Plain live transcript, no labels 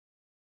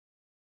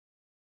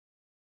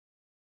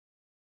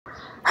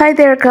Hi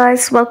there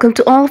guys, welcome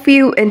to all of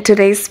you in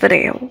today's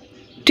video.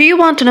 Do you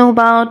want to know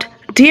about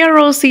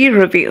Dearosy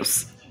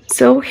Reviews?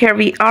 So here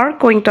we are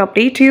going to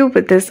update you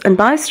with this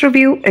unbiased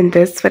review in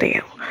this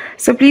video.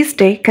 So please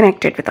stay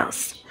connected with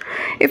us.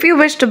 If you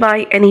wish to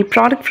buy any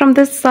product from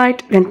this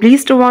site, then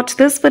please do watch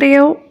this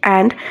video,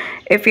 and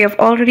if you have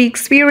already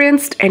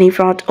experienced any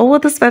fraud over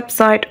this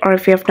website, or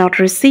if you have not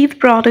received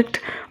product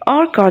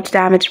or got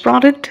damaged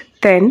product,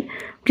 then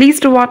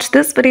please do watch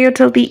this video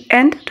till the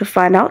end to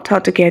find out how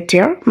to get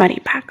your money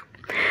back.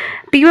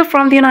 People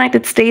from the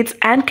United States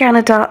and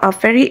Canada are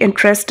very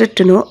interested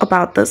to know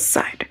about this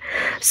site.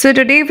 So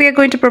today we are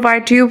going to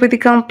provide you with the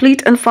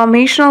complete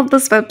information of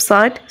this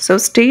website, so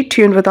stay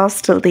tuned with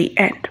us till the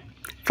end.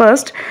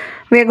 First,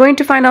 we are going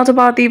to find out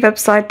about the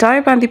website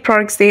type and the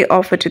products they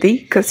offer to the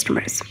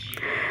customers.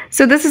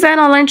 So this is an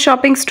online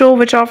shopping store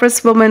which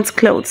offers women's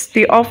clothes.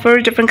 They offer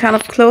different kind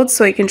of clothes,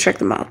 so you can check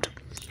them out.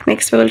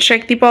 Next, we will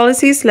check the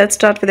policies. Let's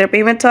start with their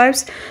payment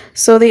types.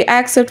 So they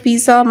accept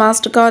Visa,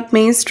 MasterCard,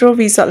 Maestro,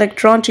 Visa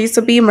Electron,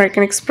 GCB,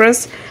 American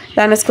Express,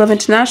 Diners Club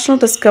International,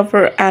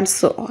 Discover, and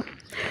so on.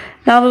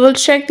 Now we will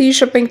check the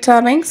shipping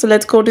timing. So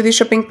let's go to the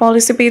shipping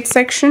policy page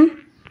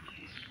section.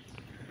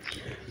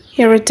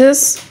 Here it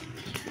is.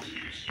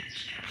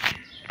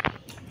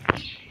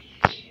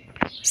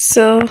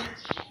 So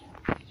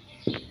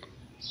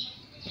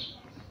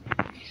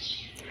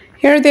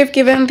here they've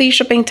given the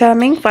shipping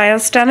timing. Via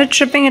standard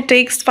shipping, it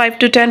takes 5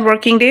 to 10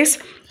 working days.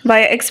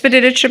 Via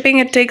expedited shipping,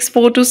 it takes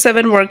 4 to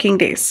 7 working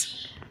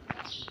days.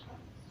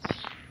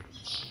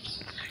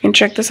 You can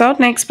check this out.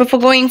 Next, before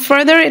going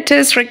further, it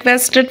is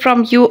requested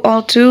from you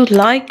all to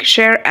like,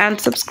 share,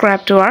 and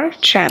subscribe to our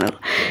channel.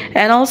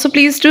 And also,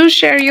 please do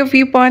share your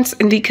viewpoints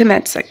in the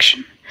comment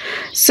section.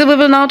 So we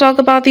will now talk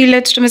about the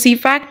legitimacy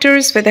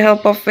factors with the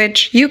help of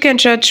which you can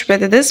judge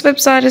whether this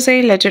website is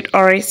a legit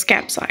or a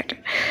scam site.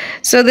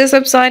 So this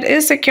website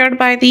is secured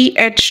by the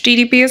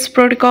HTTPS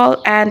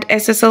protocol and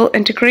SSL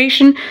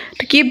integration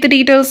to keep the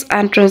details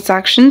and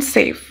transactions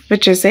safe,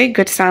 which is a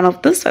good sign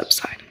of this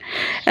website.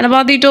 And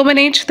about the domain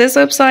age, this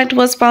website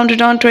was founded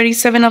on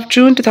 27 of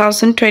June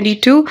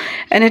 2022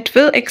 and it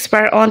will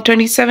expire on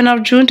 27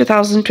 of June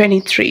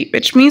 2023,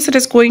 which means it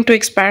is going to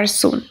expire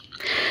soon.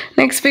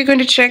 Next, we're going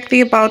to check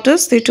the About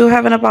Us. They do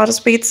have an About Us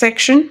page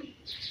section.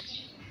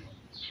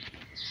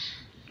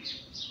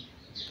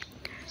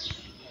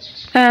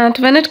 And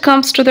when it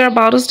comes to their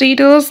About Us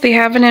details, they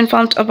haven't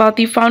informed about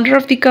the founder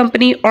of the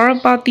company or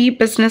about the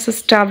business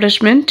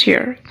establishment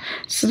here.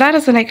 So that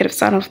is a negative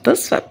sign of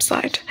this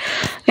website.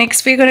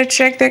 Next, we're going to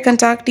check their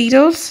contact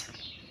details.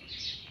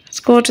 Let's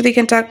go to the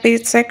contact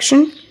page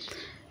section.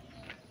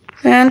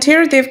 And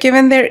here they've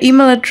given their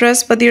email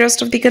address, but the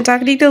rest of the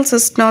contact details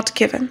is not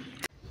given.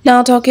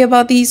 Now talking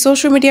about the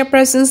social media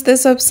presence,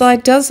 this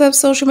website does have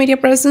social media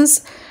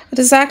presence. It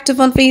is active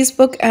on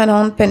Facebook and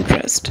on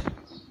Pinterest.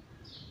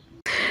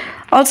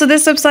 Also,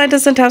 this website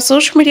doesn't have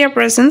social media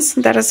presence.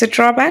 That is a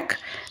drawback.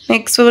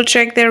 Next, we will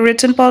check their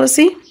return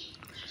policy.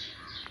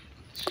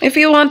 If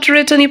you want to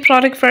return a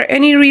product for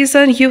any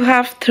reason, you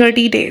have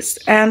 30 days.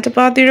 And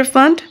about the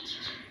refund,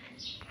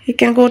 you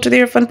can go to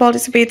the refund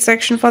policy page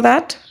section for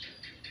that.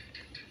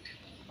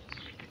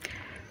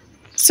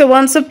 So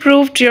once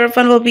approved, your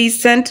refund will be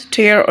sent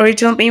to your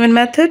original payment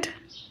method.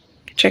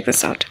 Check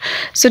this out.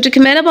 So to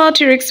comment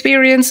about your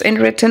experience in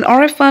return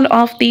or refund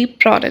of the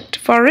product.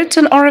 For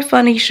return or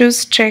refund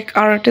issues, check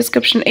our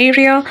description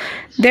area.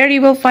 There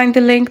you will find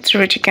the link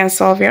through which you can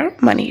solve your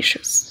money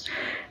issues.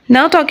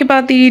 Now talking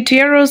about the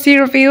Dearosy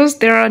Reviews,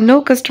 there are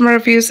no customer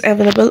reviews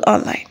available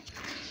online.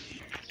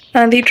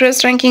 And the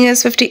trust ranking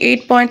is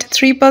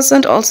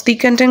 58.3%. Also, the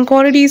content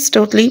quality is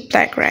totally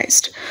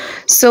plagiarized.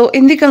 So,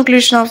 in the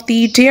conclusion of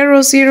the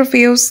Dearosy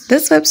Reviews,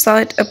 this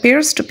website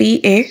appears to be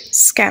a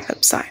scam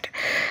website.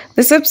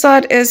 This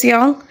website is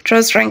young.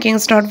 Trust ranking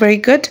is not very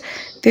good.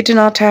 They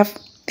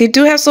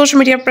do have social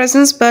media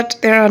presence, but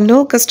there are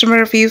no customer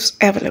reviews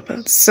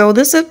available. So,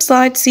 this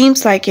website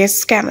seems like a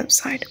scam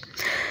website.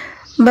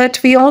 But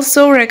we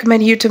also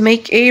recommend you to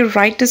make a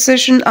right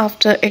decision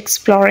after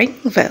exploring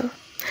well.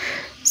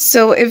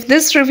 So if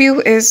this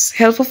review is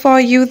helpful for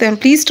you, then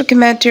please do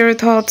comment your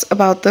thoughts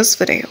about this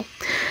video.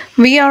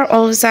 We are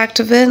always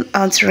active in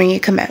answering your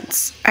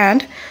comments.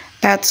 And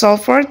that's all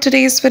for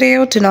today's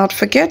video. Do not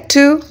forget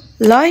to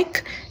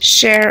like,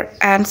 share,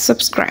 and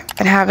subscribe.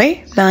 And have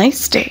a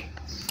nice day.